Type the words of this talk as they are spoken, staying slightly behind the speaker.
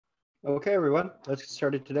Okay, everyone, let's get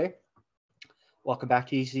started today. Welcome back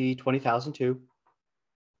to ECE 20,002.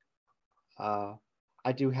 I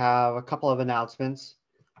do have a couple of announcements.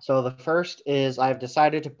 So the first is I've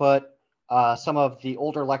decided to put some of the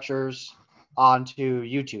older lectures onto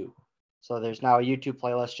YouTube. So there's now a YouTube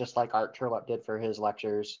playlist, just like Art Turlop did for his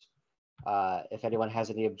lectures. If anyone has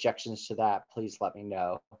any objections to that, please let me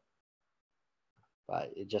know. But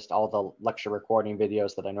just all the lecture recording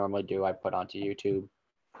videos that I normally do, I put onto YouTube.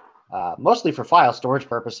 Mostly for file storage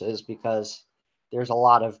purposes, because there's a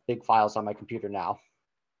lot of big files on my computer now.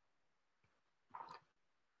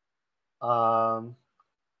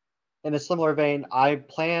 In a similar vein, I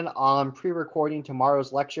plan on pre-recording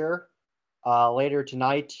tomorrow's lecture later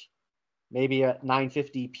tonight, maybe at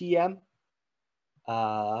 9:50 p.m.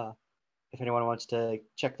 If anyone wants to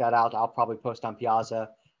check that out, I'll probably post on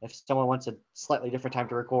Piazza. If someone wants a slightly different time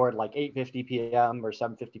to record, like 8:50 p.m. or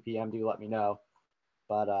 7:50 p.m., do let me know.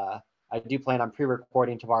 But I do plan on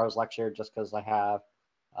pre-recording tomorrow's lecture just because I have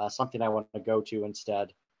something I want to go to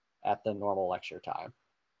instead at the normal lecture time.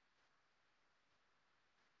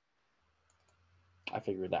 I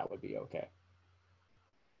figured that would be okay.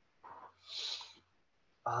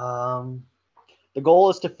 The goal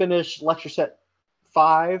is to finish lecture set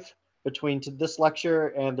 5 between this lecture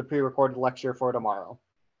and the pre-recorded lecture for tomorrow.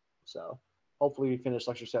 So hopefully we finish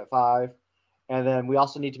lecture set 5. And then we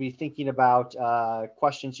also need to be thinking about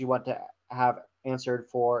questions you want to have answered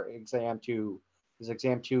for exam 2, because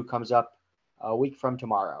exam 2 comes up a week from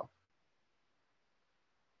tomorrow.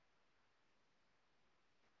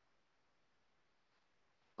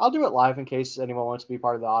 I'll do it live in case anyone wants to be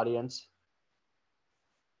part of the audience.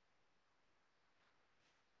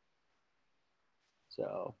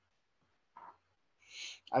 So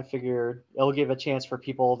I figured it'll give a chance for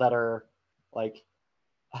people that are like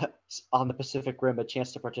on the Pacific Rim a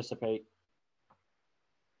chance to participate.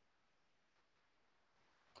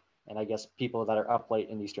 And I guess people that are up late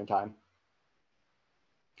in Eastern time.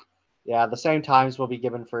 Yeah, the same times will be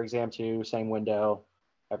given for exam 2, same window,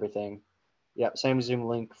 everything. Yep, same Zoom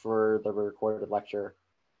link for the recorded lecture.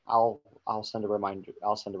 I'll send a reminder.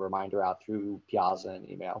 I'll send a reminder out through Piazza and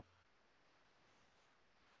email.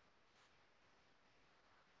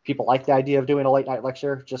 People like the idea of doing a late night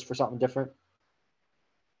lecture just for something different.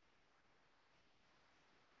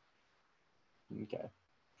 Okay.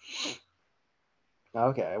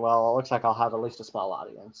 Okay, well, it looks like I'll have at least a small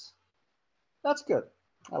audience. That's good.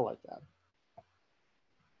 I like that.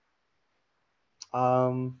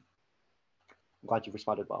 I'm glad you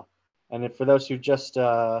responded well. And for those who just,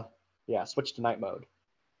 switch to night mode.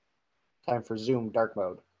 Time for Zoom dark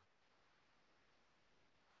mode.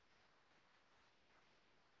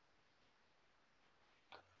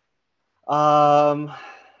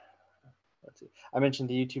 Let's see. I mentioned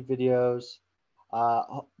the YouTube videos.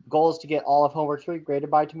 Goal is to get all of homework 3 graded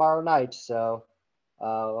by tomorrow night. So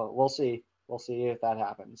we'll see. We'll see if that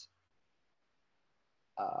happens.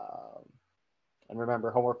 And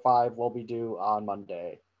remember, homework 5 will be due on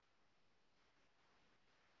Monday.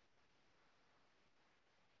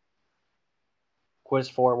 Quiz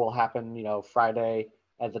 4 will happen, Friday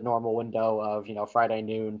at the normal window of, Friday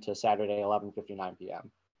noon to Saturday 11:59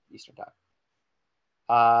 p.m. Eastern time.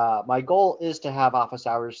 My goal is to have office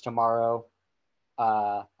hours tomorrow.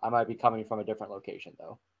 I might be coming from a different location,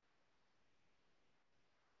 though.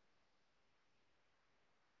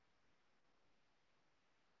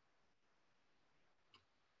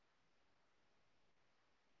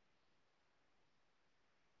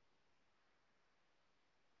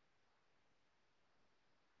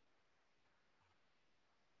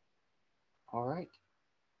 All right.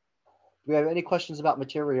 Do we have any questions about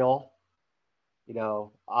material?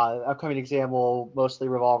 Upcoming exam will mostly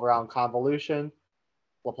revolve around convolution,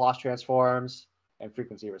 Laplace transforms, and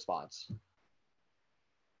frequency response.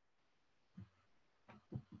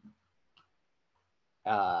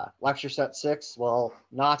 Lecture set 6 will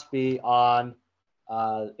not be on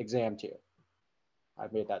exam 2.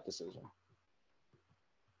 I've made that decision.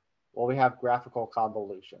 Well, we have graphical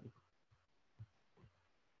convolution.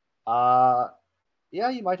 Yeah,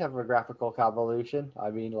 you might have a graphical convolution.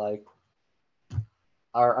 I mean,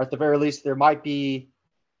 or at the very least, there might be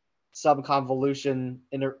some convolution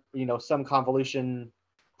some convolution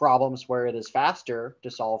problems where it is faster to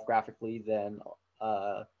solve graphically than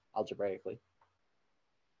algebraically.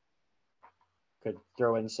 Could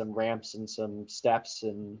throw in some ramps and some steps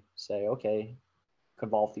and say, okay,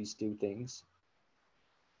 convolve these two things.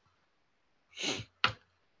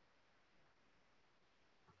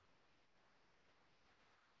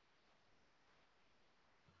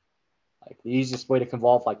 Like the easiest way to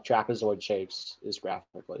convolve like trapezoid shapes is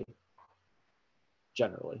graphically,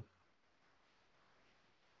 generally.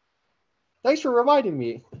 Thanks for reminding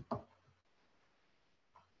me.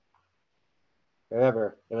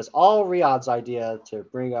 Remember, it was all Riyadh's idea to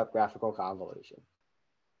bring up graphical convolution.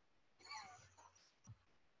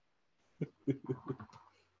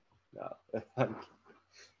 No,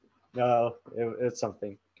 no, it's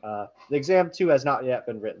something. The exam 2 has not yet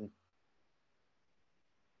been written.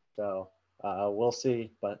 So we'll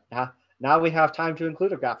see. But now we have time to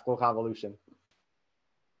include a graphical convolution.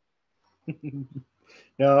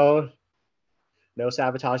 No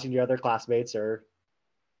sabotaging your other classmates or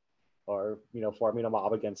forming a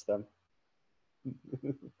mob against them.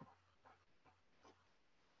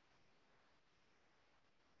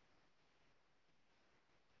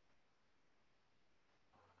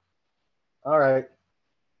 All right.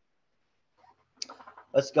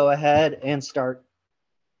 Let's go ahead and start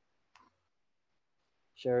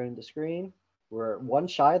sharing the screen. We're one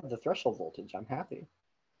shy of the threshold voltage. I'm happy.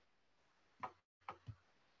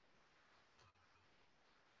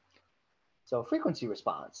 So frequency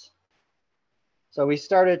response. So we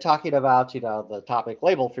started talking about, the topic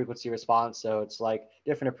label frequency response. So it's like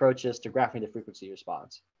different approaches to graphing the frequency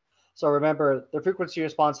response. So remember, the frequency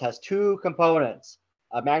response has two components,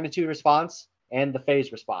 a magnitude response and the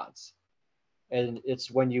phase response. And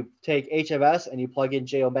it's when you take h of s and you plug in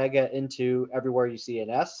j omega into everywhere you see an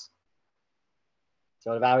s.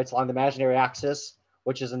 So it evaluates along the imaginary axis,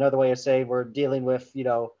 which is another way of saying we're dealing with,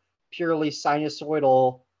 purely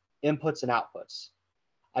sinusoidal inputs and outputs.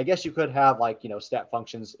 I guess you could have step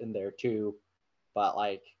functions in there too, but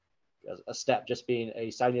like a step just being a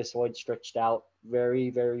sinusoid stretched out very,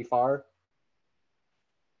 very far.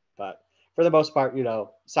 But for the most part,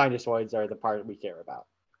 sinusoids are the part we care about.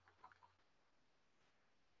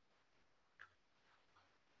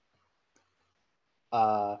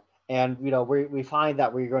 And we find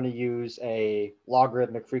that we're going to use a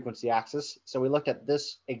logarithmic frequency axis. So we looked at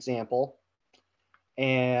this example,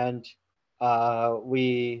 and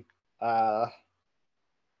we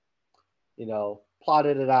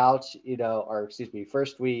plotted it out.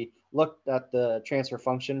 First we looked at the transfer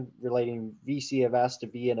function relating VC of S to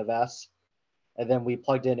Vn of S, and then we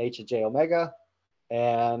plugged in h of j omega,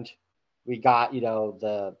 and we got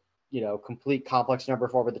the complete complex number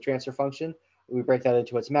form of the transfer function. We break that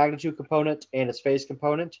into its magnitude component and its phase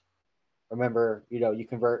component. Remember, you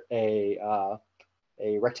convert a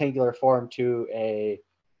rectangular form to a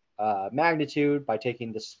magnitude by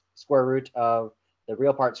taking the square root of the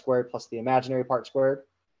real part squared plus the imaginary part squared,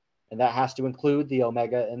 and that has to include the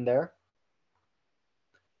omega in there.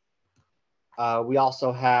 We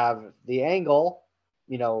also have the angle.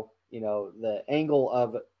 The angle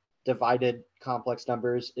of divided complex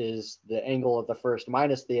numbers is the angle of the first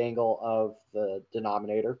minus the angle of the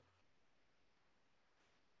denominator.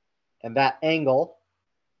 And that angle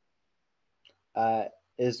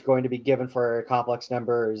is going to be given for a complex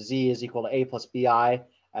number z is equal to a plus bi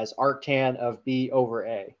as arctan of b over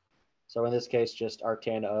a. So in this case, just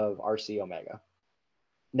arctan of rc omega.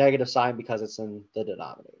 Negative sign because it's in the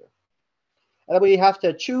denominator. And then we have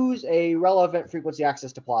to choose a relevant frequency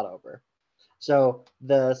axis to plot over. So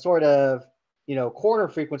the sort of corner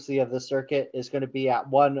frequency of the circuit is going to be at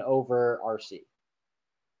 1 over RC,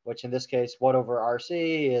 which in this case, 1 over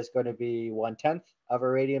RC is going to be 1/10 of a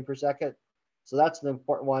radian per second. So that's an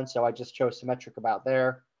important one. So I just chose symmetric about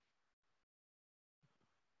there.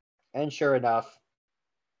 And sure enough,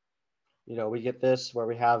 we get this where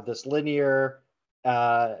we have this linear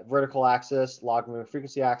vertical axis, logarithmic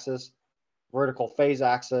frequency axis, vertical phase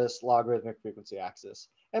axis, logarithmic frequency axis.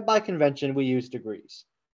 And by convention, we use degrees.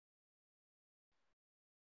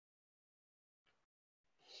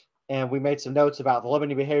 And we made some notes about the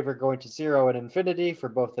limiting behavior going to 0 and infinity for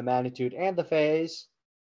both the magnitude and the phase.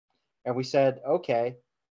 And we said, okay,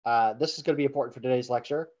 this is going to be important for today's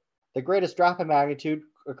lecture. The greatest drop in magnitude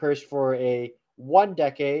occurs for a 1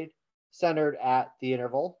 decade centered at the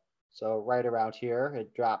interval. So right around here,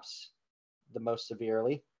 it drops the most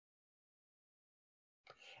severely.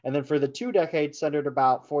 And then for the 2 decades centered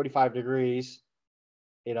about 45 degrees,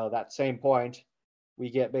 that same point, we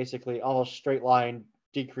get basically almost straight line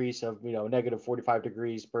decrease of, negative 45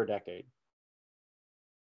 degrees per decade.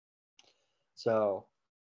 So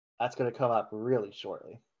that's going to come up really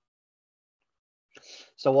shortly.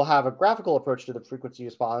 So we'll have a graphical approach to the frequency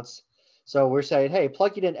response. So we're saying, hey,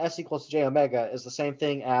 plugging in s equals j omega is the same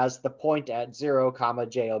thing as the point at 0,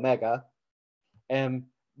 j omega. And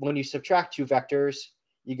when you subtract two vectors,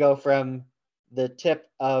 you go from the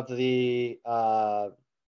tip of the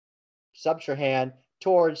subtrahend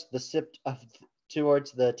towards the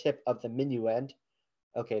tip of the minuend.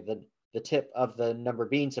 Okay, the tip of the number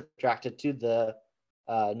being subtracted to the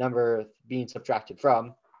number being subtracted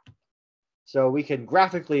from. So we can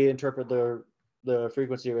graphically interpret the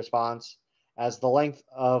frequency response as the length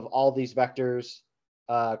of all these vectors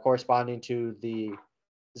corresponding to the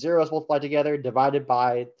zeros multiplied together divided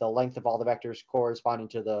by the length of all the vectors corresponding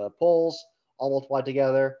to the poles all multiplied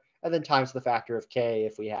together, and then times the factor of k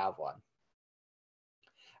if we have one.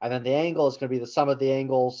 And then the angle is going to be the sum of the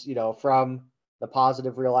angles, from the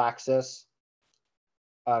positive real axis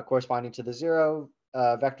corresponding to the zero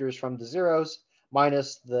vectors from the zeros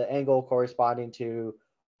minus the angle corresponding to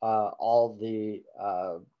all the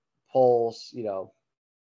poles,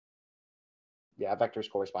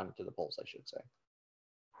 vectors corresponding to the poles, I should say.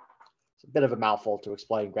 It's a bit of a mouthful to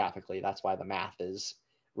explain graphically. That's why the math is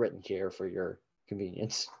written here for your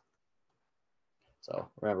convenience. So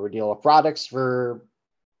remember, we're dealing with products for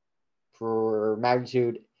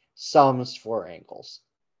magnitude, sums for angles.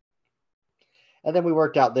 And then we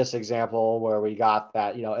worked out this example where we got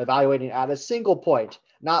that, evaluating at a single point,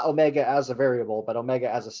 not omega as a variable, but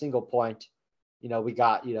omega as a single point, we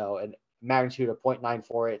got, a magnitude of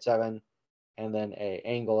 0.9487 and then an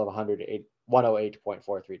angle of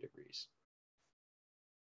 108.43 degrees.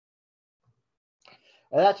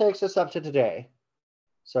 And that takes us up to today.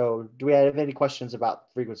 So do we have any questions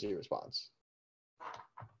about frequency response?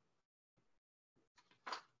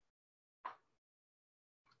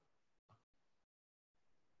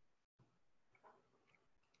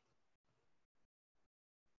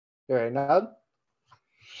 Very good.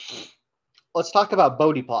 Let's talk about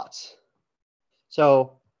Bode plots.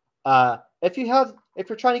 So if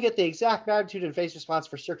you're trying to get the exact magnitude and phase response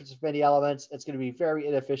for circuits of many elements, it's going to be very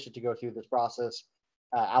inefficient to go through this process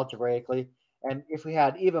algebraically. And if we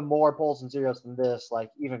had even more poles and zeros than this, like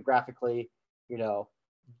even graphically,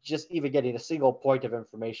 just even getting a single point of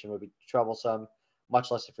information would be troublesome, much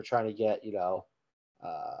less if we're trying to get,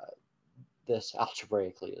 this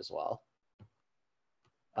algebraically as well.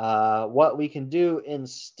 What we can do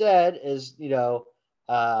instead is,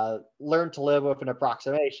 learn to live with an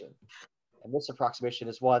approximation. And this approximation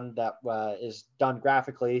is one that is done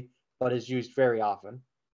graphically, but is used very often.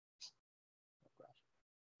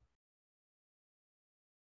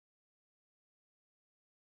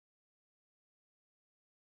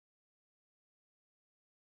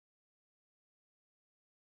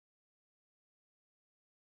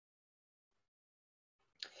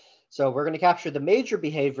 So we're going to capture the major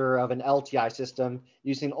behavior of an LTI system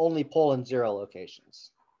using only pole and zero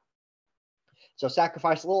locations. So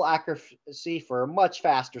sacrifice a little accuracy for a much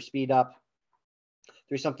faster speed up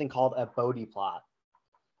through something called a Bode plot.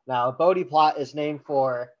 Now, a Bode plot is named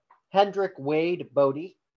for Hendrik Wade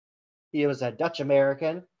Bode. He was a Dutch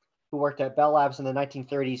American who worked at Bell Labs in the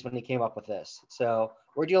 1930s when he came up with this. So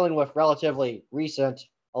we're dealing with relatively recent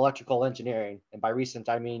electrical engineering. And by recent,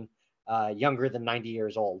 I mean younger than 90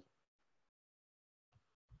 years old.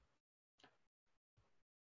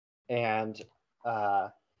 And,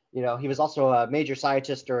 he was also a major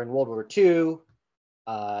scientist during World War II.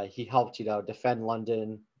 He helped, defend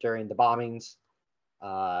London during the bombings.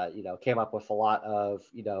 Came up with a lot of,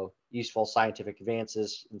 useful scientific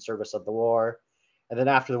advances in service of the war. And then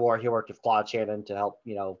after the war, he worked with Claude Shannon to help,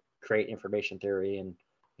 create information theory and,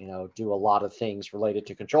 do a lot of things related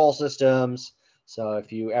to control systems. So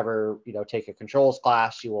if you ever, take a controls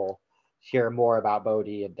class, you will hear more about Bode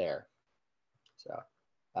in there. So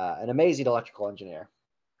an amazing electrical engineer.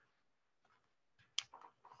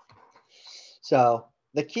 So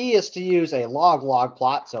the key is to use a log-log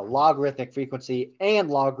plot, so logarithmic frequency and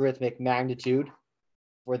logarithmic magnitude,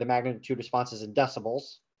 where the magnitude response is in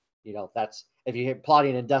decibels. That's if you're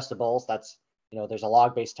plotting in decibels, that's there's a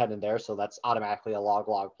log base 10 in there, so that's automatically a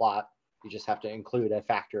log-log plot. You just have to include a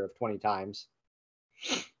factor of 20 times.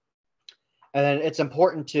 And then it's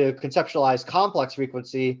important to conceptualize complex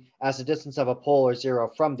frequency as the distance of a pole or zero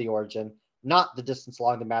from the origin, not the distance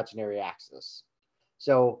along the imaginary axis.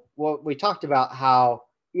 So what we talked about how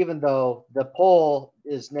even though the pole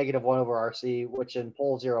is negative 1 over RC, which in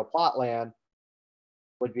pole zero plot land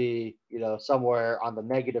would be, somewhere on the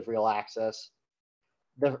negative real axis,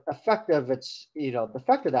 the effect of the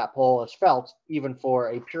effect of that pole is felt even for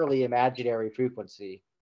a purely imaginary frequency.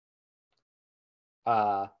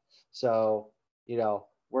 So,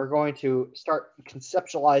 we're going to start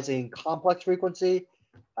conceptualizing complex frequency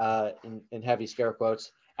in heavy scare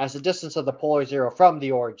quotes as the distance of the polar zero from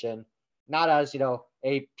the origin, not as,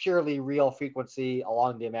 a purely real frequency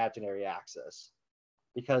along the imaginary axis,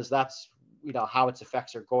 because that's, how its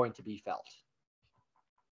effects are going to be felt.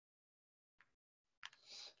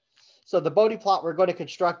 So the Bode plot we're going to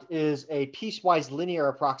construct is a piecewise linear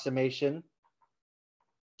approximation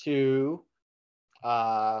to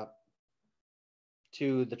the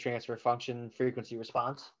transfer function frequency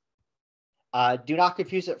response. Do not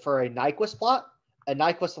confuse it for a Nyquist plot. A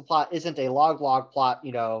Nyquist plot isn't a log-log plot,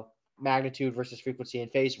 magnitude versus frequency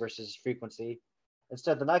and phase versus frequency.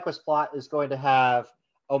 Instead, the Nyquist plot is going to have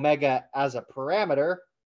omega as a parameter,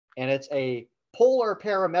 and it's a polar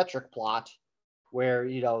parametric plot where,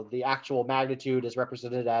 the actual magnitude is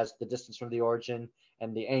represented as the distance from the origin,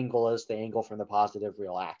 and the angle is the angle from the positive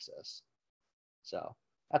real axis. So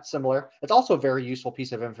that's similar. It's also a very useful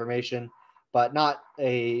piece of information, but not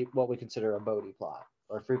what we consider a Bode plot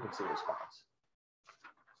or frequency response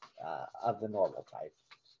of the normal type.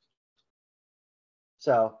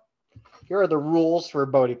 So here are the rules for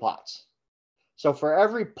Bode plots. So for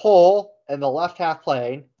every pole in the left half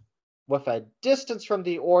plane with a distance from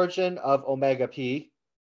the origin of omega p,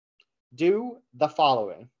 do the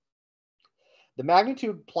following. The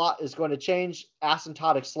magnitude plot is going to change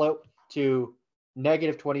asymptotic slope to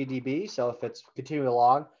negative 20 dB. So if it's continuing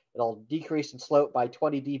along, it'll decrease in slope by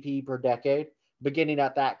 20 dB per decade, beginning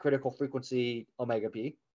at that critical frequency omega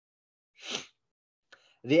p.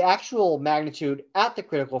 The actual magnitude at the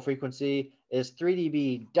critical frequency is 3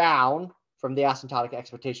 dB down from the asymptotic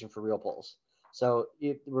expectation for real poles. So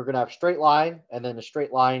we're going to have a straight line and then a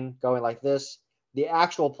straight line going like this. The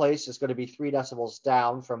actual place is going to be 3 decibels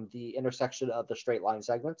down from the intersection of the straight line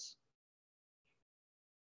segments.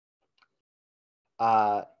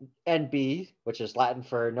 NB, which is Latin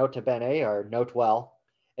for nota bene or note well.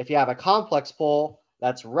 If you have a complex pole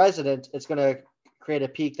that's resonant, it's going to create a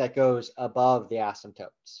peak that goes above the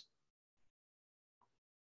asymptotes.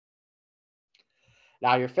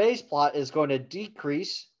 Now your phase plot is going to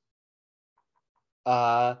decrease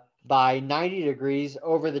by 90 degrees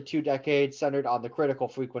over the 2 decades centered on the critical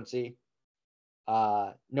frequency.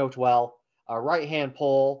 Note well, a right-hand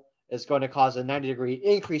pole is going to cause a 90-degree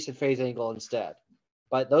increase in phase angle instead.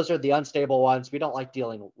 But those are the unstable ones. We don't like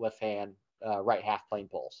dealing with right half plane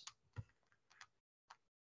poles.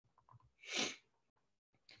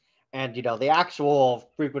 And, the actual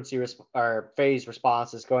frequency or phase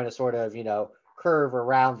response is going to sort of, curve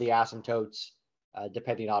around the asymptotes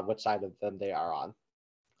depending on which side of them they are on.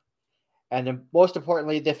 And then most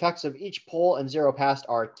importantly, the effects of each pole and zero passed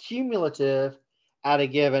are cumulative at a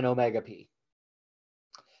given omega p.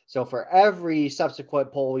 So for every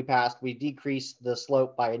subsequent pole we passed, we decrease the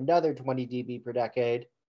slope by another 20 dB per decade.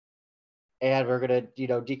 And we're going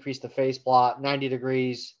to, decrease the phase plot 90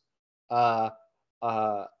 degrees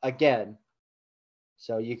again.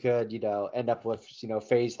 So you could, end up with,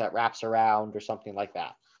 phase that wraps around or something like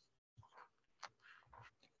that.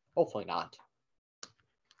 Hopefully not.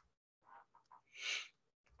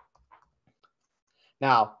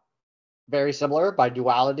 Now, very similar by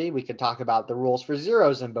duality, we can talk about the rules for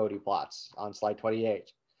zeros in Bode plots on slide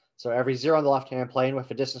 28. So every zero on the left-hand plane with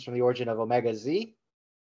a distance from the origin of omega z,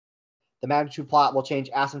 the magnitude plot will change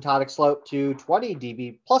asymptotic slope to 20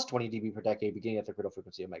 dB plus 20 dB per decade beginning at the critical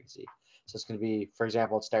frequency omega z. So it's going to be, for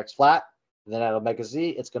example, it starts flat, and then at omega z,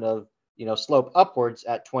 it's going to, slope upwards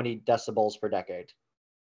at 20 decibels per decade.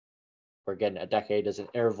 Where again, a decade is an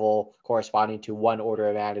interval corresponding to 1 order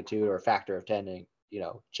of magnitude or a factor of 10,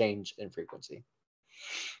 change in frequency.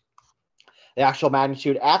 The actual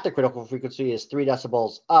magnitude at the critical frequency is 3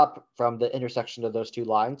 decibels up from the intersection of those 2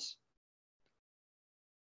 lines.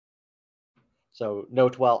 So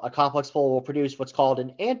note well, a complex pole will produce what's called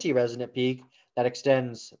an anti-resonant peak that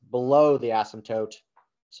extends below the asymptote.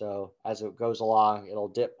 So as it goes along, it'll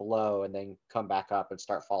dip below and then come back up and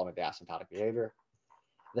start following the asymptotic behavior.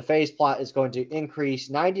 The phase plot is going to increase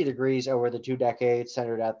 90 degrees over the 2 decades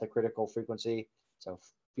centered at the critical frequency. So,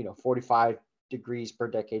 45 degrees per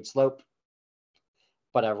decade slope.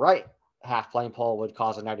 But a right half plane pole would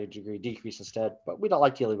cause a 90-degree decrease instead, but we don't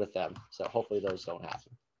like dealing with them. So hopefully those don't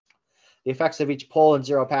happen. The effects of each pole and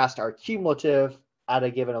zero passed are cumulative at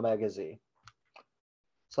a given omega z.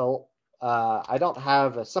 So I don't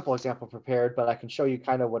have a simple example prepared, but I can show you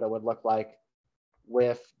kind of what it would look like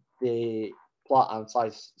with the plot on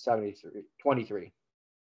slide 23.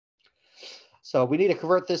 So we need to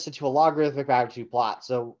convert this into a logarithmic magnitude plot.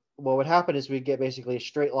 So what would happen is we'd get basically a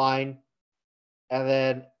straight line, and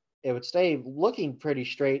then it would stay looking pretty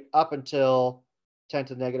straight up until 10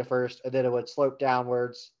 to the negative first, and then it would slope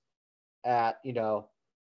downwards at 20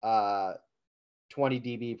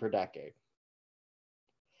 dB per decade.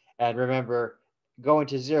 And remember, going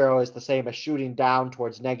to 0 is the same as shooting down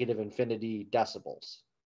towards negative infinity decibels,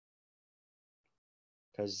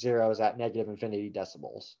 because 0 is at negative infinity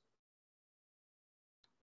decibels.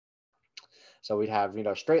 So we'd have,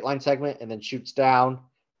 straight line segment and then shoots down,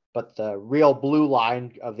 but the real blue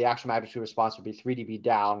line of the actual magnitude response would be 3 dB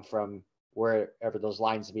down from wherever those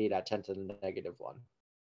lines meet at 10 to the negative 1.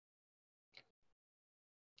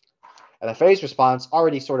 And the phase response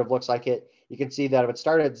already sort of looks like it. You can see that it would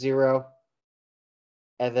start at 0,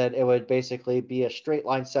 and then it would basically be a straight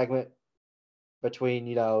line segment between,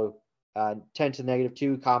 10 to the negative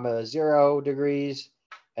 2, comma 0 degrees,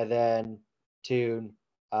 and then to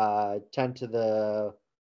 10 to the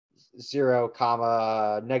 0,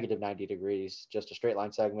 comma negative 90 degrees, just a straight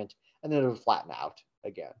line segment, and then it would flatten out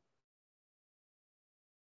again.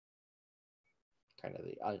 Kind of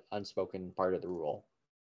the unspoken part of the rule.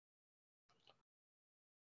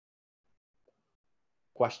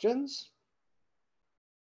 Questions?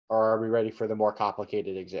 Or are we ready for the more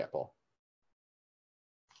complicated example?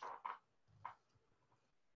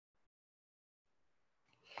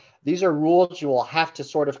 These are rules you will have to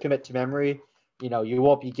sort of commit to memory. You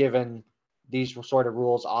won't be given these sort of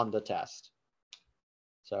rules on the test.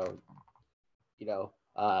 So,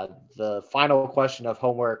 the final question of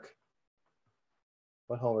homework.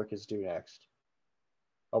 What homework is due next?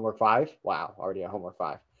 Homework 5? Wow, already at homework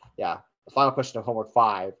 5. Yeah, the final question of homework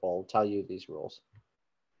 5 will tell you these rules.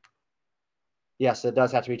 Yes, it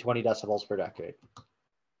does have to be 20 decibels per decade.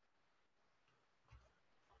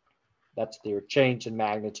 That's your change in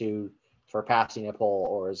magnitude for passing a pole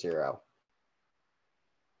or a 0.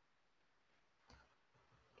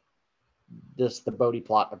 This is the Bode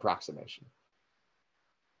plot approximation.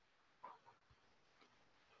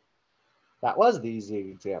 That was the easy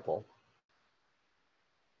example.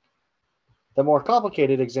 The more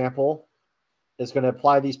complicated example is going to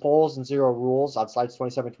apply these poles and 0 rules on slides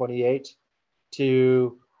 27 and 28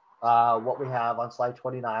 to what we have on slide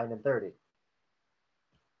 29 and 30.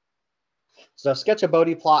 So sketch a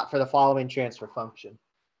Bode plot for the following transfer function.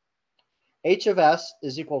 H of S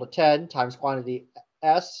is equal to 10 times quantity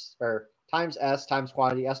S, or times S times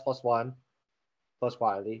quantity S plus 1 plus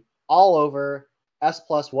quantity, all over S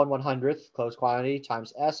plus 1/100th close quantity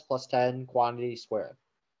times S plus 10 quantity squared.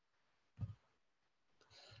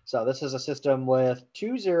 So this is a system with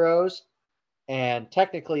 2 zeros and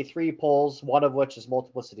technically 3 poles, one of which is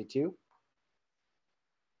multiplicity 2.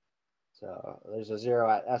 So there's a 0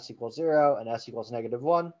 at S equals 0 and S equals negative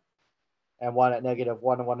 1, and 1 at negative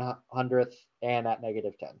 1/100th and at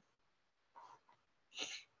negative 10.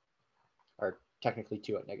 Or technically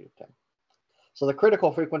 2 at negative 10. So the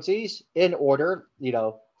critical frequencies in order,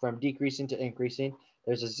 from decreasing to increasing,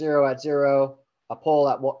 there's a 0 at 0, a pole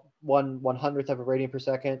at 1/100th of a radian per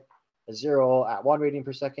second, a 0 at 1 radian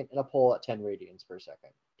per second, and a pole at 10 radians per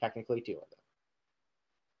second. Technically 2 of them.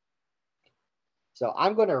 So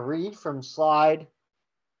I'm going to read from slide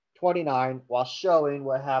 29 while showing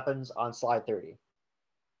what happens on slide 30.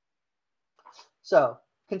 So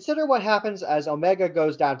consider what happens as omega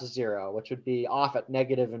goes down to 0, which would be off at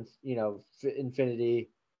negative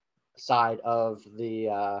infinity side of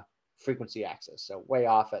the frequency axis. So way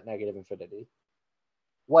off at negative infinity.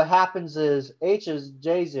 What happens is H's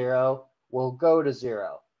J0 will go to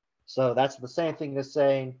 0. So that's the same thing as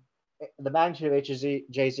saying the magnitude of H's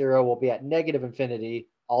J0 will be at negative infinity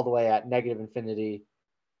all the way at negative infinity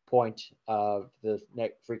point of the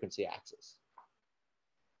frequency axis.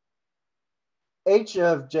 H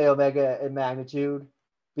of J omega in magnitude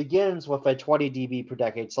begins with a 20 dB per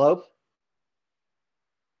decade slope.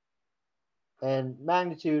 And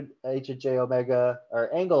magnitude H of J omega,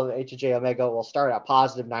 or angle of H of J omega, will start at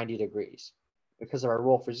positive 90 degrees. Because of our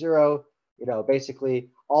rule for 0, basically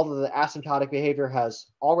all of the asymptotic behavior has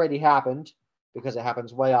already happened because it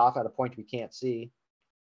happens way off at a point we can't see,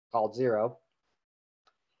 called 0.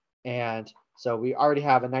 And so we already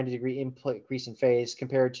have a 90-degree increase in phase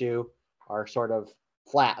compared to our sort of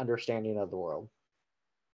flat understanding of the world.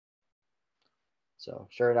 So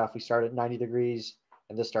sure enough, we start at 90 degrees,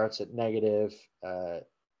 and this starts at negative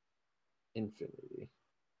infinity.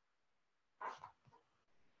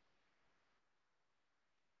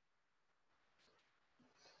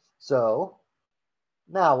 So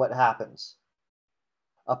now what happens?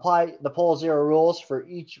 Apply the pole 0 rules for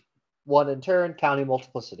each one in turn, counting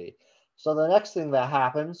multiplicity. So the next thing that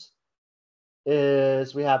happens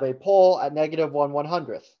is we have a pole at negative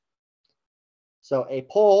 1/100th. So a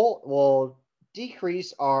pole will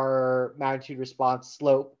decrease our magnitude response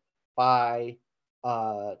slope by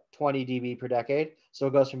 20 dB per decade. So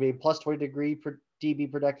it goes from being plus 20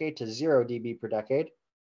 dB per decade to 0 dB per decade.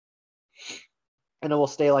 And it will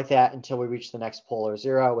stay like that until we reach the next polar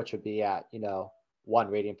 0, which would be at,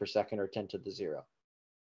 1 radian per second or 10 to the 0.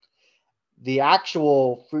 The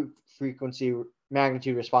actual frequency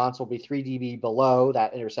magnitude response will be 3 dB below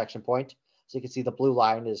that intersection point. So you can see the blue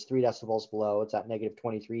line is 3 decibels below. It's at negative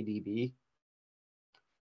 23 dB,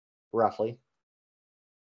 roughly.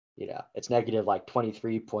 It's negative like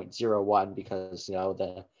 23.01 because,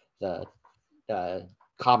 the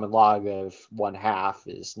common log of 1/2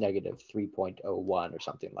 is negative 3.01 or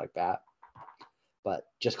something like that. But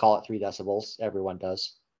just call it 3 decibels. Everyone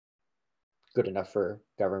does. Good enough for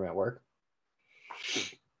government work.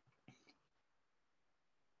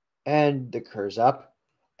 And the curve's up.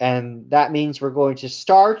 And that means we're going to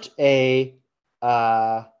start a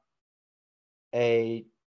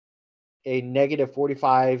negative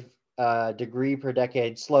 45 degree per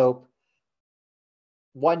decade slope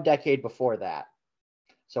 1 decade before that.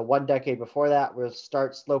 So 1 decade before that, we'll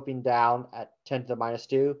start sloping down at 10 to the minus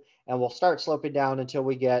 2, and we'll start sloping down until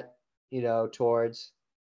we get, towards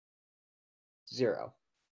 0.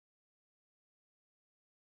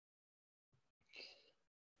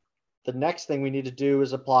 The next thing we need to do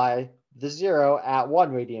is apply the 0 at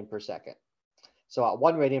 1 radian per second. So at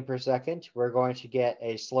 1 radian per second, we're going to get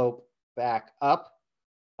a slope back up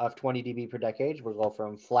of 20 dB per decade. We'll go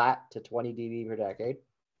from flat to 20 dB per decade.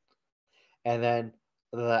 And then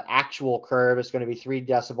the actual curve is going to be 3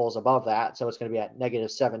 decibels above that. So it's going to be at negative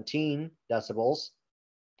 17 decibels.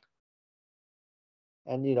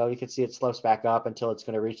 And, you can see it slopes back up until it's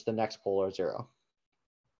going to reach the next polar 0.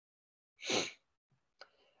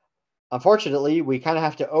 Unfortunately, we kind of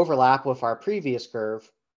have to overlap with our previous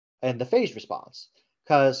curve and the phase response,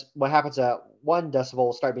 because what happens at 1 decibel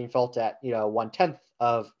will start being felt at 1/10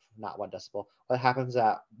 of, not 1 decibel. What happens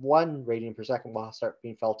at 1 radian per second will start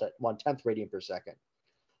being felt at 1/10 radian per second.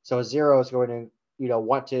 So a 0 is going to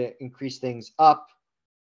want to increase things up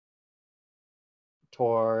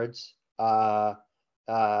towards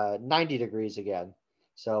 90 degrees again.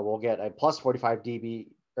 So we'll get a plus 45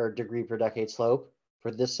 dB or degree per decade slope for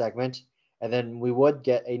this segment, and then we would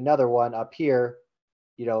get another one up here,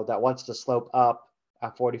 that wants to slope up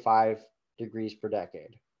at 45 degrees per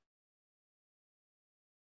decade.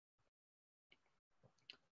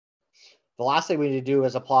 The last thing we need to do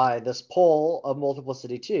is apply this pole of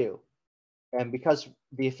multiplicity 2. And because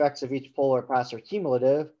the effects of each polar pass are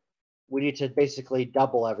cumulative, we need to basically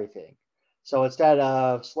double everything. So instead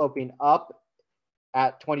of sloping up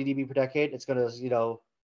at 20 dB per decade, it's going to,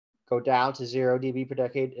 go down to 0 dB per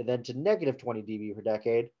decade and then to negative 20 dB per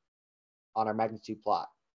decade on our magnitude plot.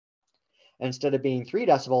 And instead of being 3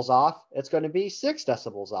 decibels off, it's going to be 6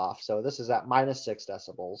 decibels off. So this is at minus 6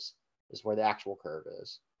 decibels is where the actual curve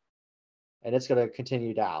is. And it's going to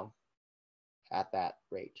continue down at that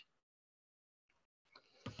rate.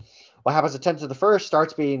 What happens at 10 to the first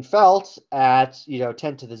starts being felt at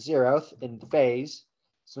 10 to the 0th in the phase.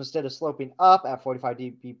 So instead of sloping up at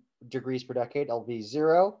 45 degrees per decade, it'll be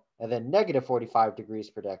 0 and then negative 45 degrees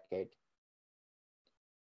per decade.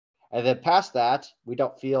 And then past that, we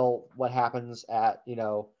don't feel what happens at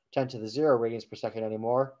 10 to the 0 radians per second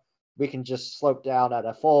anymore. We can just slope down at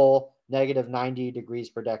a full negative 90 degrees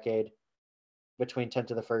per decade between 10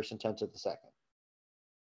 to the first and 10 to the second.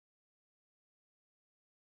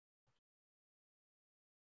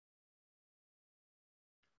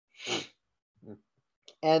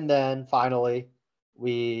 And then finally,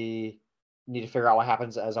 we need to figure out what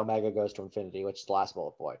happens as omega goes to infinity, which is the last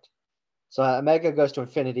bullet point. So omega goes to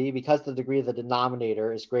infinity because the degree of the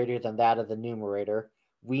denominator is greater than that of the numerator.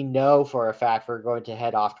 We know for a fact we're going to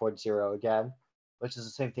head off towards 0 again, which is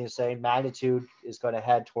the same thing as saying magnitude is going to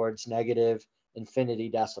head towards negative infinity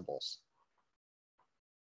decibels.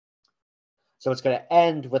 So it's going to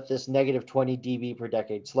end with this negative 20 dB per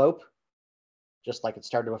decade slope, just like it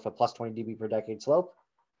started with a plus 20 dB per decade slope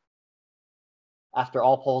after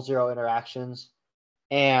all pole 0 interactions.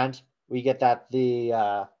 And we get that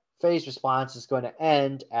the phase response is going to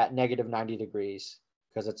end at negative 90 degrees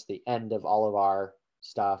because it's the end of all of our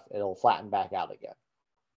stuff. It'll flatten back out again.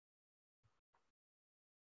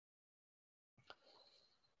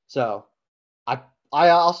 So I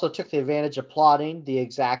also took the advantage of plotting the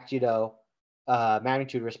exact,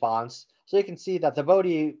 magnitude response. So you can see that the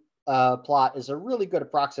Bode plot is a really good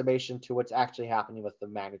approximation to what's actually happening with the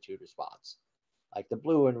magnitude response. Like the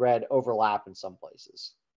blue and red overlap in some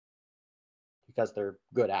places because they're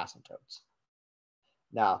good asymptotes.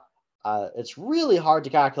 Now, it's really hard to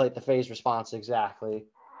calculate the phase response exactly.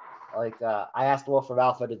 Like I asked Wolfram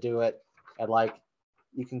Alpha to do it, and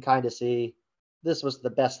you can kind of see this was the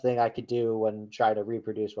best thing I could do when trying to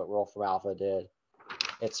reproduce what Wolfram Alpha did.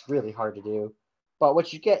 It's really hard to do. But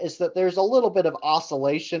what you get is that there's a little bit of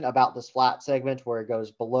oscillation about this flat segment where it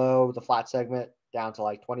goes below the flat segment down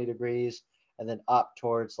to 20 degrees and then up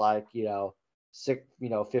towards 50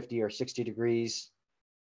 or 60 degrees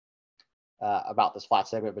about this flat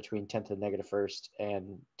segment between 10 to the negative first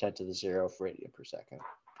and 10 to the 0th radian per second.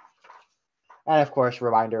 And of course,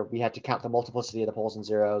 reminder, we had to count the multiplicity of the poles and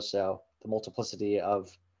zeros. So the multiplicity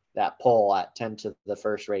of that pole at 10 to the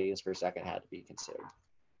first radians per second had to be considered.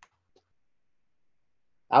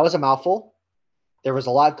 That was a mouthful. There was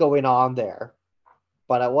a lot going on there,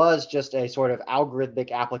 but it was just a sort of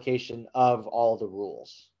algorithmic application of all the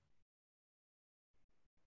rules.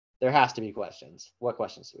 There has to be questions. What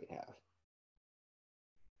questions do we have?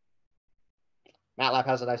 MATLAB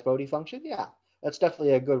has a nice Bode function? Yeah, that's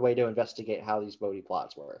definitely a good way to investigate how these Bode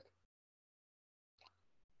plots work.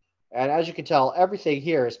 And as you can tell, everything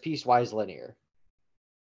here is piecewise linear.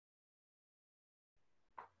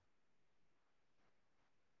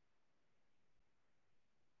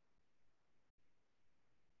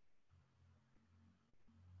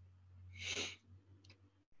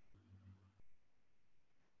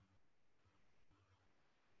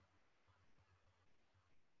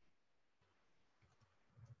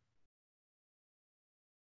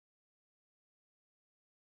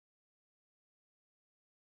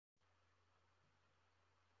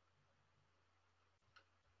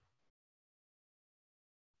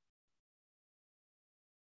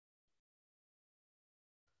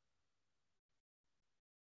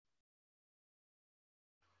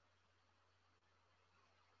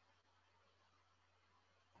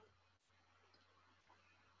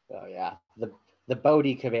 Oh yeah, the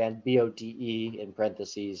Bode command, BODE in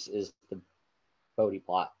parentheses, is the Bode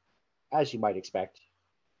plot, as you might expect.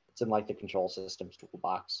 It's in like the control systems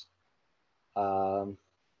toolbox.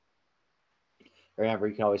 Remember,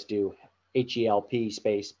 you can always do HELP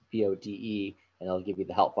space BODE, and it'll give you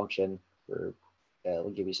the help function for. It'll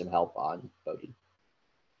give you some help on Bode.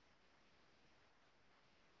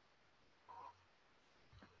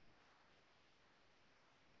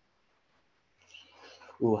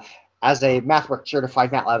 Ooh, as a MathWorks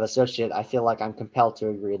certified MATLAB associate, I feel like I'm compelled to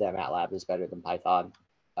agree that MATLAB is better than Python.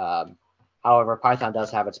 However, Python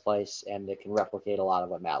does have its place, and it can replicate a lot of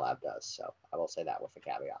what MATLAB does. So I will say that with a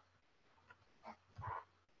caveat.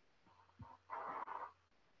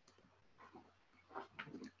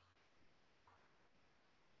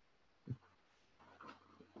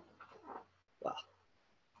 Well,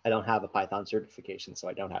 I don't have a Python certification, so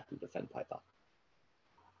I don't have to defend Python.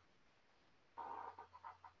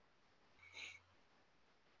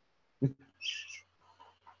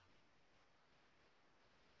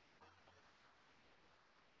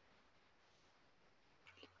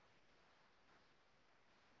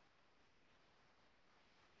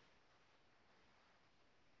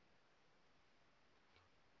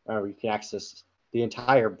 You can access the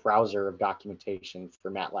entire browser of documentation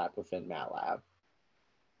for MATLAB within MATLAB.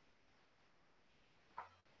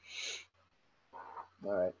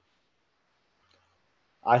 All right.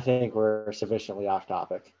 I think we're sufficiently off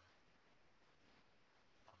topic.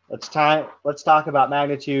 Let's talk about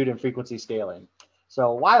magnitude and frequency scaling.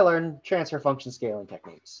 So why learn transfer function scaling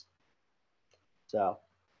techniques? So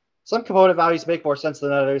some component values make more sense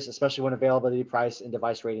than others, especially when availability, price, and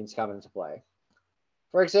device ratings come into play.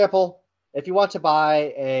 For example, if you want to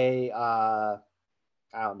buy a, I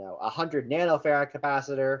don't know, 100 nanofarad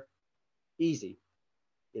capacitor, easy.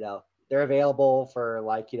 They're available for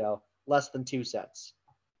like, less than 2 cents.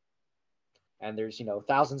 And there's,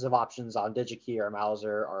 thousands of options on DigiKey or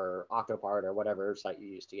Mauser or Octopart or whatever site you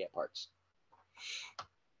use to get parts.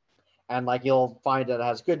 And like you'll find that it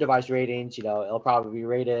has good device ratings. It'll probably be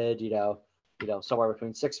rated, somewhere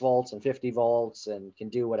between 6 volts and 50 volts, and can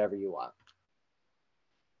do whatever you want.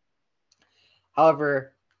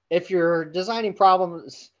 However, if you're designing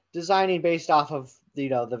based off of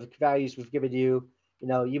the values we've given you,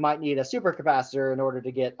 you might need a supercapacitor in order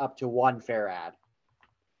to get up to 1 farad,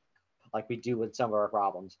 like we do with some of our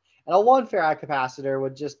problems. And a 1 farad capacitor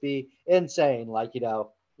would just be insane. Like, you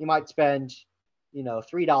might spend,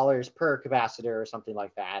 $3 per capacitor or something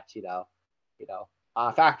like that,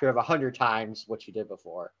 a factor of 100 times what you did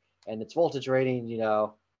before. And its voltage rating,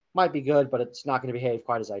 might be good, but it's not going to behave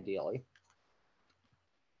quite as ideally.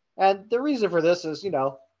 And the reason for this is,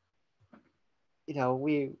 we're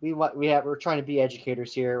trying to be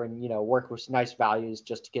educators here and, work with nice values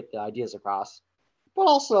just to get the ideas across. But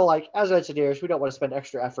also, like, as engineers, we don't want to spend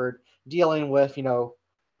extra effort dealing with,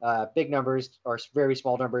 big numbers or very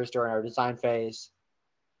small numbers during our design phase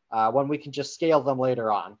when we can just scale them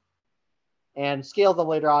later on. And scale them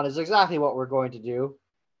later on is exactly what we're going to do,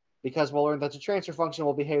 because we'll learn that the transfer function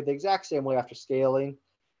will behave the exact same way after scaling,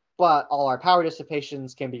 but all our power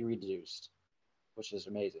dissipations can be reduced, which is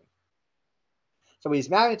amazing. So we use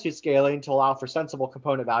magnitude scaling to allow for sensible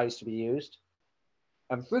component values to be used,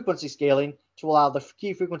 and frequency scaling to allow the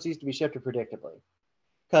key frequencies to be shifted predictably.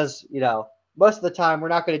 Because, most of the time we're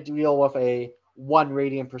not going to deal with a 1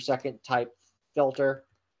 radian per second type filter,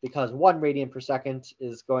 because 1 radian per second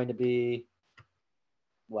is going to be,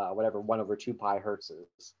 well, whatever 1 over 2 pi hertz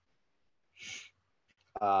is.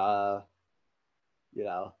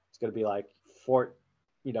 It's going to be like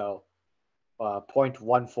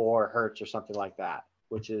 0.14 hertz or something like that,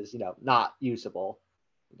 which is, not usable.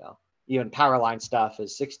 Even power line stuff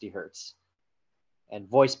is 60 hertz. And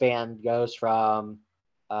voice band goes from,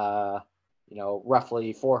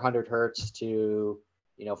 roughly 400 hertz to,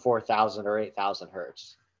 4,000 or 8,000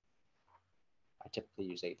 hertz. I typically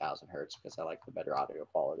use 8,000 hertz because I like the better audio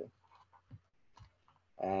quality.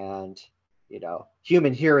 And,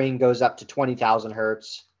 human hearing goes up to 20,000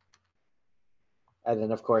 hertz. And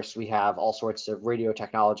then, of course, we have all sorts of radio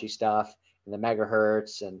technology stuff in the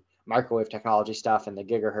megahertz and microwave technology stuff in the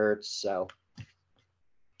gigahertz. So,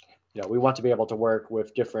 we want to be able to work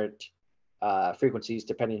with different frequencies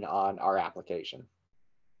depending on our application.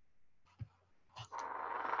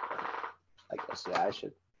 I guess, I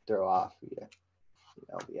should throw off, we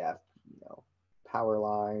have, power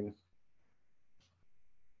line,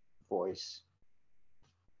 voice,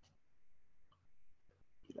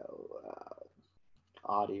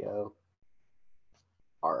 audio,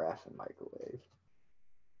 RF, and microwave.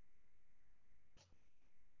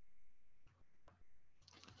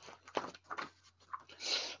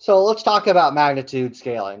 So let's talk about magnitude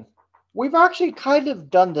scaling. We've actually kind of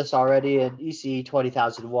done this already in ECE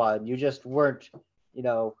 20001. You just weren't,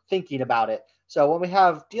 thinking about it. So when we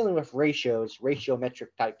have dealing with ratios, ratiometric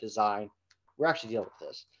type design, we're actually dealing with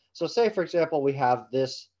this. So say, for example, we have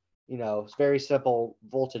this, very simple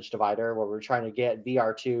voltage divider where we're trying to get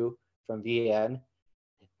VR2 from VN.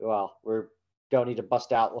 Well, we don't need to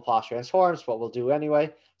bust out Laplace transforms, but we'll do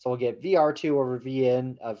anyway. So we'll get VR2 over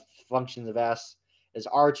Vn of functions of S is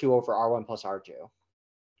R2 over R1 plus R2.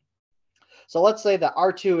 So let's say that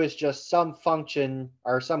R2 is just some function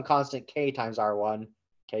or some constant K times R1,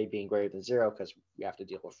 K being greater than 0 because we have to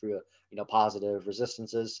deal with positive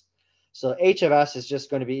resistances. So H of S is just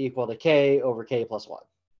going to be equal to K over K plus 1,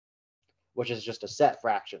 which is just a set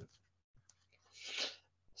fraction.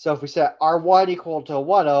 So if we set R1 equal to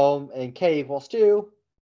 1 ohm and K equals 2,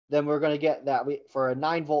 then we're going to get that for a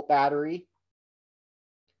 9-volt battery,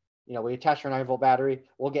 we attach our 9-volt battery,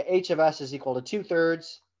 we'll get H of S is equal to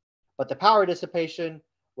 2/3, but the power dissipation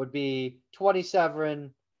would be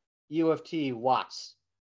 27 U of T watts.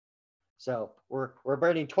 So we're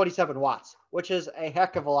burning 27 watts, which is a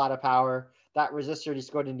heck of a lot of power. That resistor is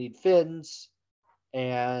going to need fins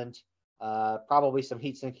and probably some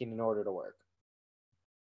heat sinking in order to work.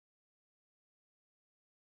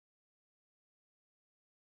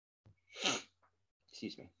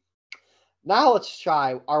 Excuse me. Now let's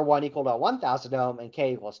try R1 equal to 1,000 ohm and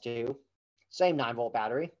K equals 2. Same 9-volt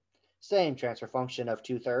battery. Same transfer function of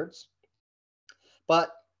 2/3.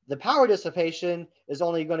 But the power dissipation is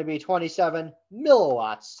only going to be 27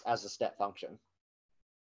 milliwatts as a step function.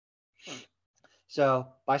 So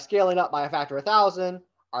by scaling up by a factor of 1,000,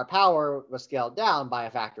 our power was scaled down by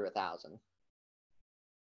a factor of 1,000.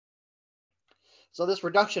 So this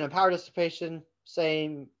reduction in power dissipation,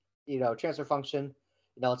 same, transfer function,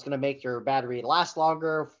 it's going to make your battery last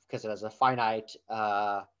longer because it has a finite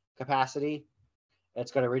capacity.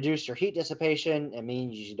 It's going to reduce your heat dissipation. It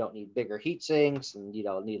means you don't need bigger heat sinks and you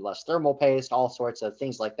don't need less thermal paste, all sorts of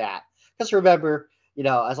things like that. Because remember,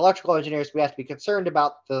 as electrical engineers, we have to be concerned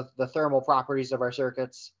about the thermal properties of our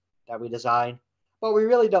circuits that we design, but we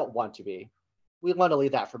really don't want to be. We want to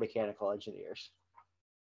leave that for mechanical engineers.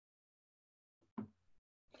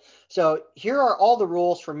 So here are all the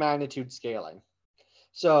rules for magnitude scaling.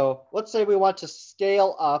 So let's say we want to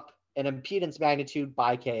scale up an impedance magnitude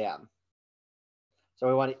by Km. So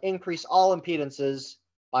we want to increase all impedances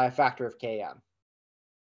by a factor of Km.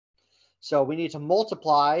 So we need to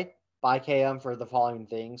multiply by Km for the following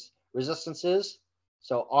things. Resistances,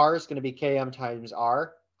 so R is going to be Km times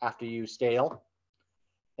R after you scale.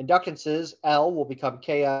 Inductances, L will become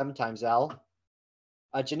Km times L.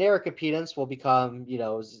 A generic impedance will become,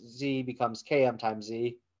 Z becomes Km times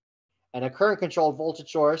Z. And a current controlled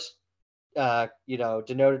voltage source,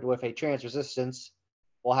 denoted with a trans resistance,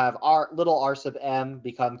 will have little r sub m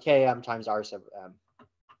become Km times r sub m.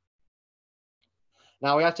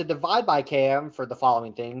 Now we have to divide by Km for the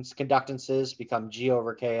following things. Conductances become G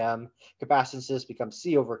over Km. Capacitances become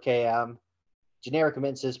C over Km. Generic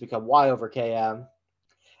impedances become Y over Km.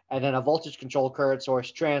 And then a voltage controlled current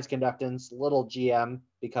source transconductance, little gm,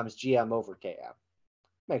 becomes Gm over Km.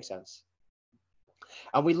 Makes sense.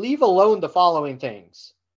 And we leave alone the following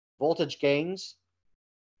things. Voltage gains,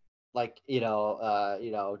 like,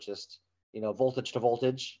 voltage to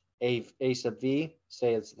voltage, A sub V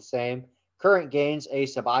stays the same. Current gains, A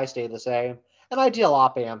sub I, stay the same. And ideal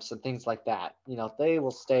op amps and things like that, they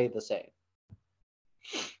will stay the same.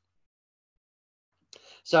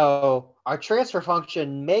 So our transfer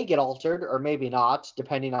function may get altered or maybe not,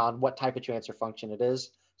 depending on what type of transfer function it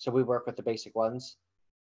is. So we work with the basic ones.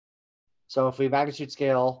 So if we magnitude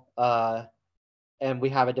scale and we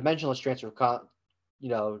have a dimensionless transfer,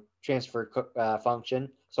 function,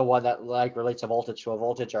 so one that like relates a voltage to a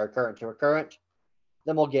voltage or a current to a current,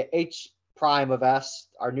 then we'll get h prime of s.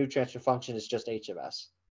 Our new transfer function is just h of s.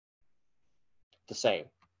 The same.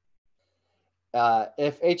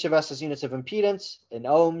 If h of s is units of impedance in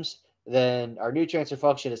ohms, then our new transfer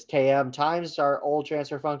function is km times our old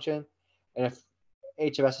transfer function. And if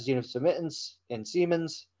h of s is units of admittance in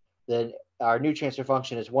Siemens, then our new transfer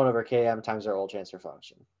function is 1 over km times our old transfer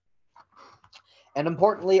function. And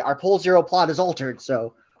importantly, our pole zero plot is altered.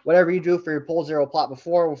 So whatever you do for your pole zero plot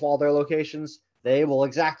before with all their locations, they will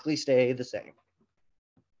exactly stay the same.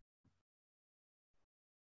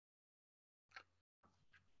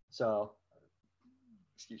 So,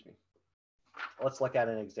 excuse me. Let's look at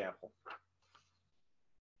an example.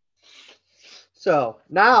 So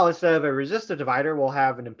now instead of a resistive divider, we'll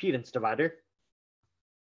have an impedance divider.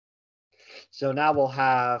 So now we'll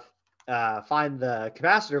have find the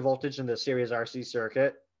capacitor voltage in the series RC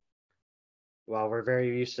circuit. Well, we're very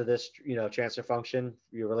used to this, transfer function.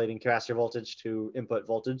 You're relating capacitor voltage to input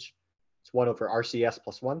voltage. It's 1 over RCS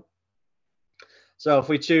plus 1. So if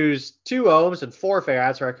we choose 2 ohms and 4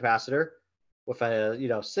 farads for our capacitor with a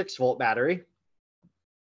 6-volt battery,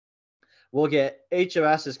 we'll get h of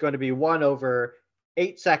s is going to be 1 over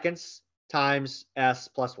 8 seconds times s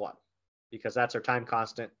plus 1, because that's our time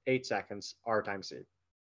constant, 8 seconds, r times c.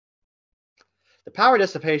 The power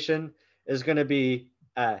dissipation is going to be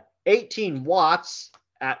 18 watts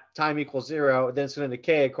at time equals 0. Then it's going to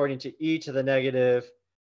decay according to e to the negative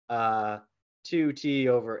 2t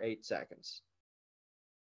over 8 seconds.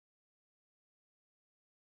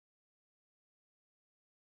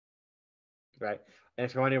 Right. And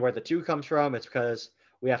if you're wondering where the 2 comes from, it's because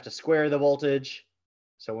we have to square the voltage.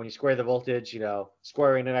 So when you square the voltage,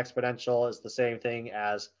 squaring an exponential is the same thing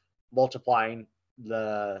as multiplying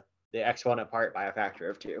the exponent part by a factor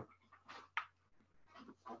of 2.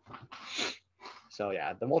 So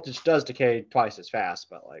yeah, the voltage does decay twice as fast,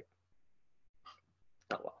 but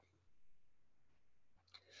oh well.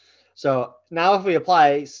 So now if we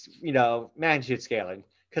apply, magnitude scaling,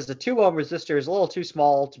 because the 2 ohm resistor is a little too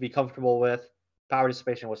small to be comfortable with, power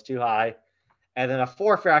dissipation was too high, and then a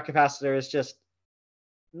 4 farad capacitor is just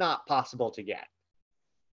not possible to get.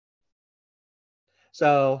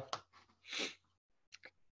 So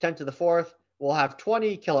 10 to the 4th, we'll have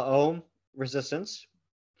 20 kilo ohm resistance,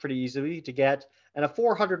 pretty easily to get, and a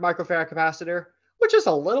 400 microfarad capacitor, which is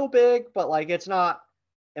a little big, but it's not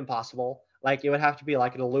impossible. It would have to be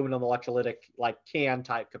like an aluminum electrolytic, can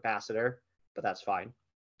type capacitor, but that's fine.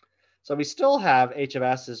 So we still have h of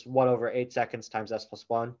s is 1 over 8 seconds times s plus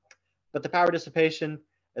 1, but the power dissipation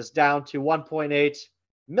is down to 1.8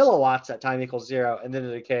 milliwatts at time equals 0, and then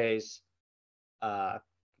it decays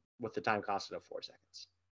with the time constant of 4 seconds.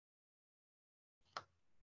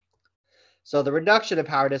 So the reduction in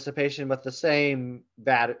power dissipation with the same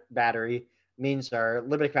battery means our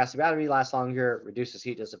limited capacity battery lasts longer, reduces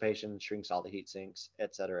heat dissipation, shrinks all the heat sinks,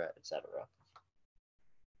 etc., etc.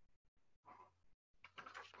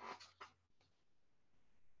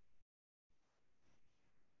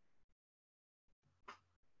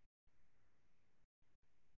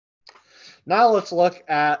 Now let's look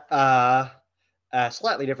at a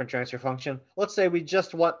slightly different transfer function. Let's say we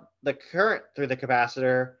just want the current through the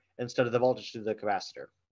capacitor instead of the voltage through the capacitor.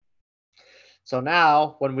 So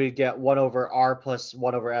now when we get 1 over R plus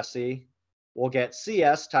 1 over SC, we'll get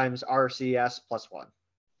CS times RCS plus 1.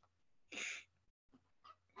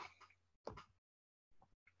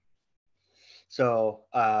 So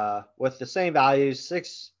with the same values,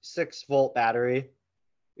 6-volt battery,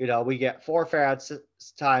 we get 4 farads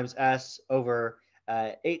times S over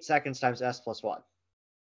 8 seconds times S plus 1.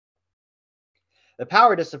 The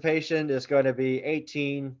power dissipation is going to be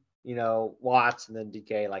 18, watts, and then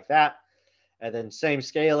decay like that. And then same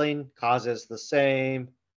scaling causes the same,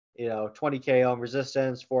 20k ohm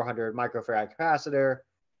resistance, 400 microfarad capacitor.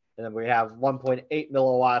 And then we have 1.8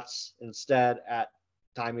 milliwatts instead at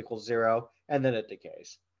time equals 0, and then it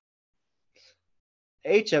decays.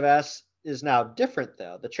 H of S is now different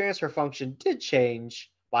though. The transfer function did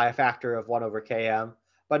change by a factor of 1 over km,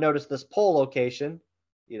 but notice this pole location,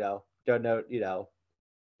 denote,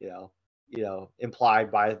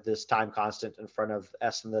 implied by this time constant in front of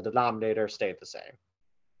S in the denominator stayed the same.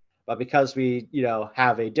 But because we,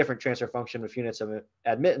 have a different transfer function with units of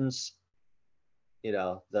admittance, it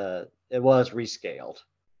was rescaled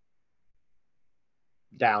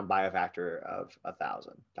down by a factor of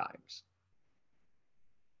 1,000 times.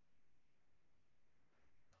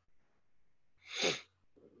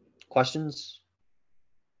 Questions?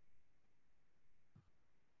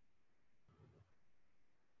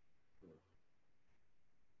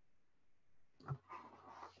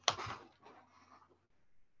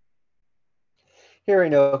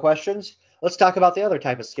 Hearing no questions, let's talk about the other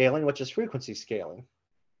type of scaling, which is frequency scaling.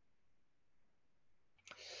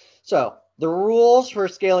 So the rules for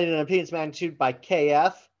scaling an impedance magnitude by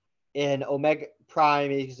KF in omega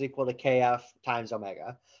prime is equal to KF times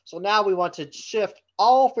omega. So now we want to shift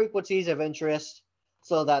all frequencies of interest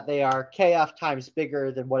so that they are KF times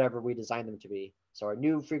bigger than whatever we designed them to be. So our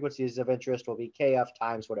new frequencies of interest will be KF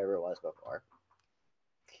times whatever it was before.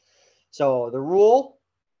 So the rule,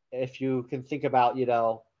 if you can think about,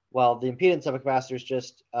 well, the impedance of a capacitor is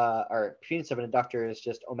just, or impedance of an inductor is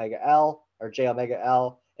just omega L or J omega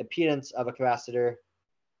L. Impedance of a capacitor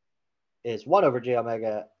is 1 over J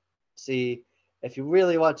omega C. If you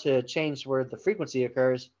really want to change where the frequency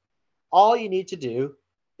occurs, all you need to do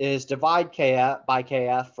is divide KF by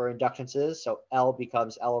KF for inductances. So L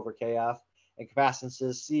becomes L over KF, and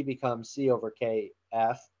capacitances, C becomes C over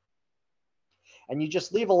KF. And you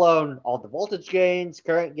just leave alone all the voltage gains,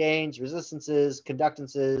 current gains, resistances,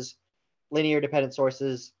 conductances, linear dependent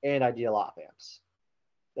sources, and ideal op amps.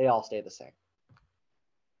 They all stay the same.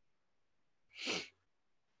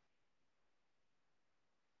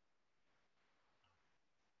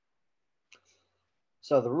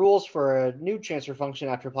 So the rules for a new transfer function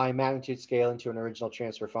after applying magnitude scaling to an original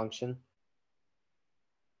transfer function.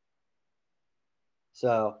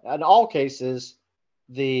 So in all cases,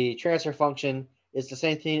 the transfer function is the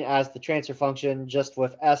same thing as the transfer function, just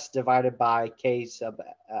with S divided by K sub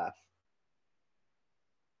F.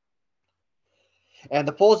 And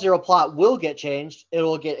the pole zero plot will get changed. It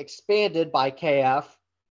will get expanded by KF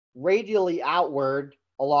radially outward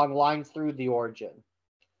along lines through the origin.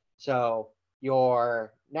 So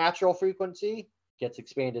your natural frequency gets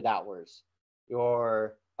expanded outwards.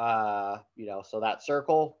 Your, so that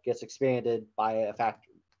circle gets expanded by a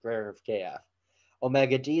factor of KF.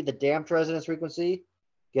 Omega D, the damped resonance frequency,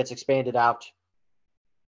 gets expanded out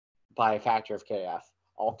by a factor of KF.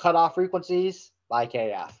 All cutoff frequencies by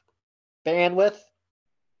KF. Bandwidth,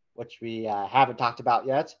 which we haven't talked about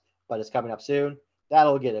yet, but it's coming up soon,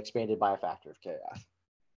 that'll get expanded by a factor of KF.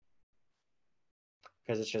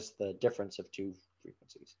 Because it's just the difference of two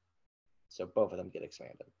frequencies. So both of them get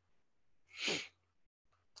expanded.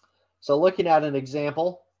 So looking at an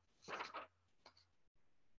example,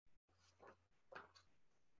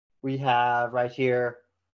 we have right here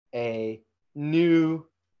a new,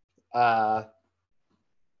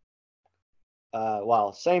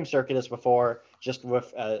 same circuit as before, just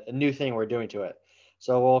with a new thing we're doing to it.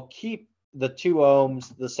 So we'll keep the 2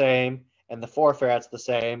 ohms the same and the 4 farads the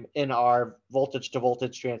same in our voltage to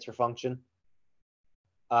voltage transfer function.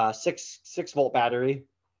 6 volt battery,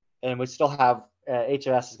 and we still have H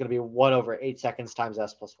of S is going to be 1 over 8 seconds times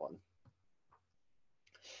S plus 1.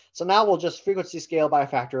 So now we'll just frequency scale by a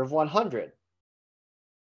factor of 100.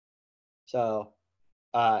 So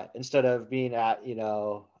instead of being at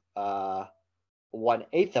 1/8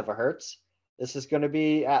 of a hertz, this is going to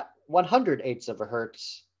be at 100/8 of a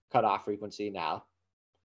hertz cutoff frequency now.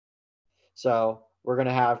 So we're going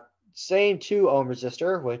to have same 2 ohm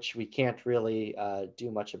resistor, which we can't really do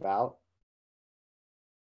much about.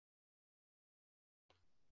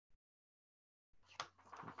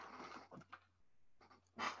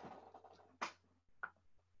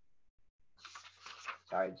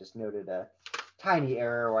 Sorry, I just noted a tiny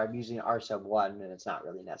error where I'm using R sub 1 and it's not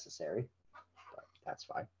really necessary, but that's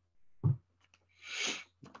fine.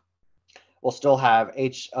 We'll still have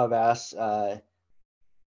H of S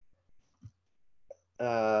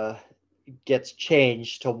gets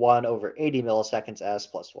changed to 1 over 80 milliseconds S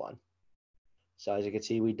plus 1. So as you can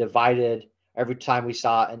see, we divided every time we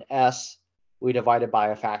saw an S, we divided by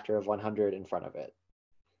a factor of 100 in front of it.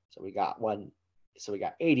 So we got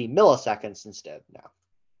 80 milliseconds instead now.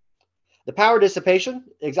 The power dissipation,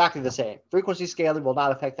 exactly the same. Frequency scaling will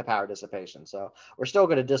not affect the power dissipation. So we're still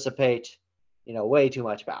going to dissipate, way too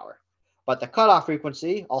much power. But the cutoff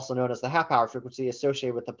frequency, also known as the half power frequency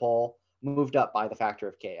associated with the pole, moved up by the factor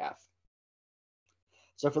of KF.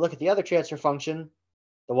 So if we look at the other transfer function,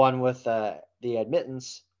 the one with the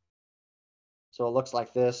admittance, so it looks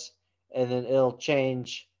like this, and then it'll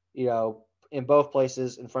change, in both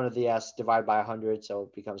places in front of the S, divide by 100, so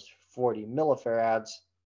it becomes 40 millifarads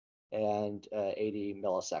and 80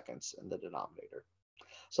 milliseconds in the denominator.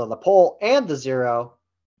 So the pole and the 0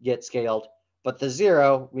 get scaled, but the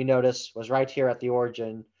 0, we notice, was right here at the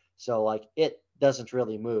origin, so it doesn't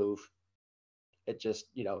really move. It just,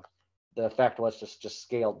 the effect was just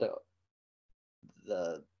scaled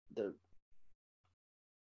the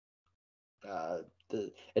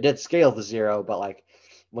it did scale to 0, but like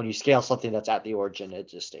when you scale something that's at the origin, it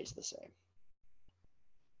just stays the same.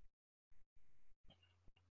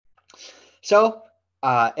 So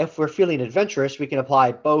if we're feeling adventurous, we can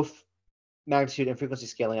apply both magnitude and frequency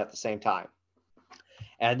scaling at the same time.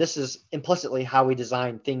 And this is implicitly how we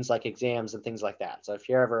design things like exams and things like that. So if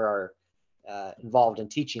you ever are involved in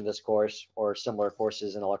teaching this course or similar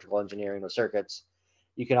courses in electrical engineering or circuits,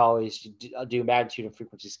 you can always do magnitude and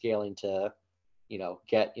frequency scaling to,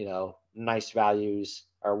 get, nice values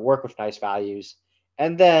or work with nice values,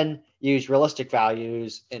 and then use realistic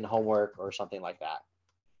values in homework or something like that.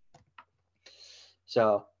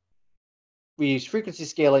 So we use frequency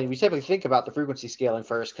scaling. We typically think about the frequency scaling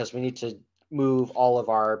first because we need to move all of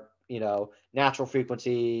our, natural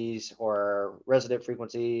frequencies or resonant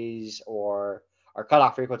frequencies or our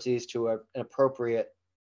cutoff frequencies to an appropriate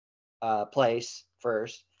place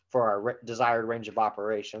first for our desired range of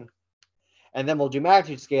operation. And then we'll do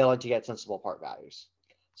magnitude scaling to get sensible part values.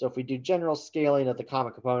 So if we do general scaling of the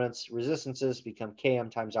common components, resistances become Km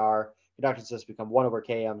times R, conductances become 1 over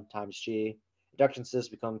Km times G, inductances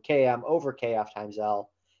become Km over Kf times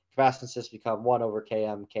L, capacitances become 1 over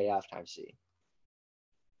Km Kf times C.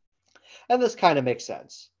 And this kind of makes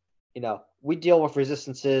sense. We deal with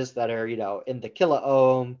resistances that are, in the kilo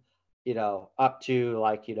ohm, up to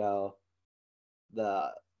like, the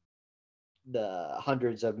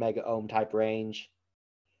hundreds of mega ohm type range.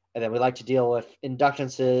 And then we like to deal with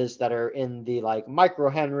inductances that are in the like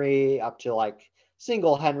microhenry up to like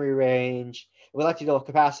single Henry range. We like to deal with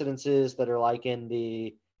capacitances that are like in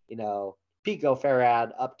the,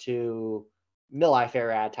 picofarad up to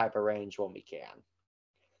millifarad type of range when we can.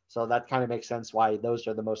 So that kind of makes sense why those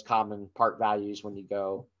are the most common part values when you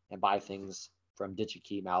go and buy things from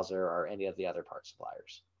DigiKey, Mauser, or any of the other part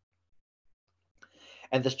suppliers.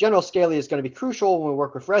 And this general scaling is going to be crucial when we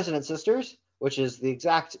work with resonant resistors, which is the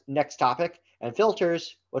exact next topic, and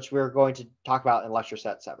filters, which we're going to talk about in lecture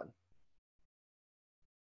set 7.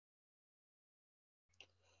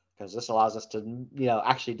 Because this allows us to,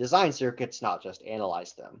 actually design circuits, not just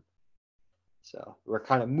analyze them. So we're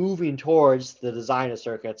kind of moving towards the design of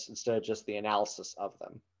circuits instead of just the analysis of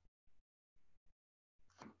them.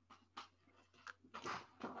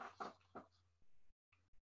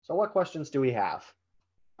 So what questions do we have?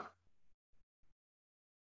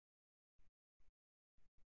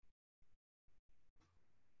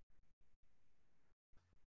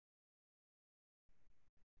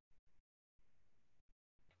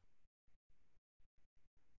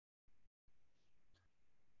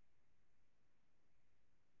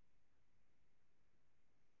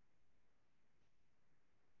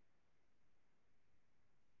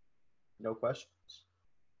 No questions?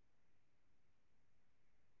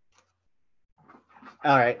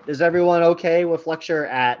 All right. Is everyone okay with lecture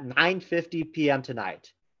at 9:50 p.m.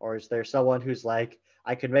 tonight? Or is there someone who's like,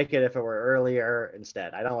 I could make it if it were earlier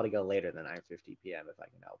instead? I don't want to go later than 9:50 p.m. if I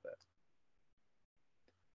can help it.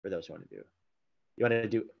 For those who want to do. You want to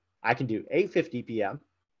do, I can do 8:50 p.m.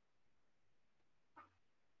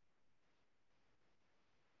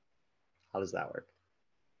 How does that work?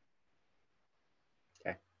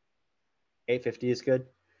 Okay. 8:50 is good.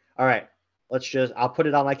 All right. I'll put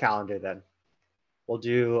it on my calendar then. We'll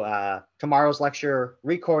do tomorrow's lecture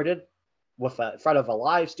recorded with in front of a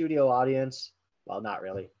live studio audience. Well, not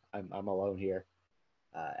really. I'm alone here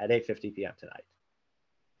at 8:50 p.m. tonight.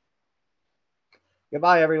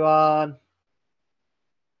 Goodbye, everyone.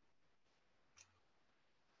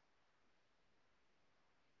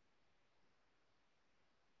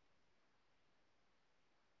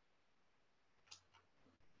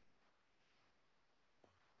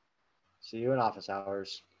 See you in office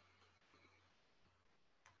hours.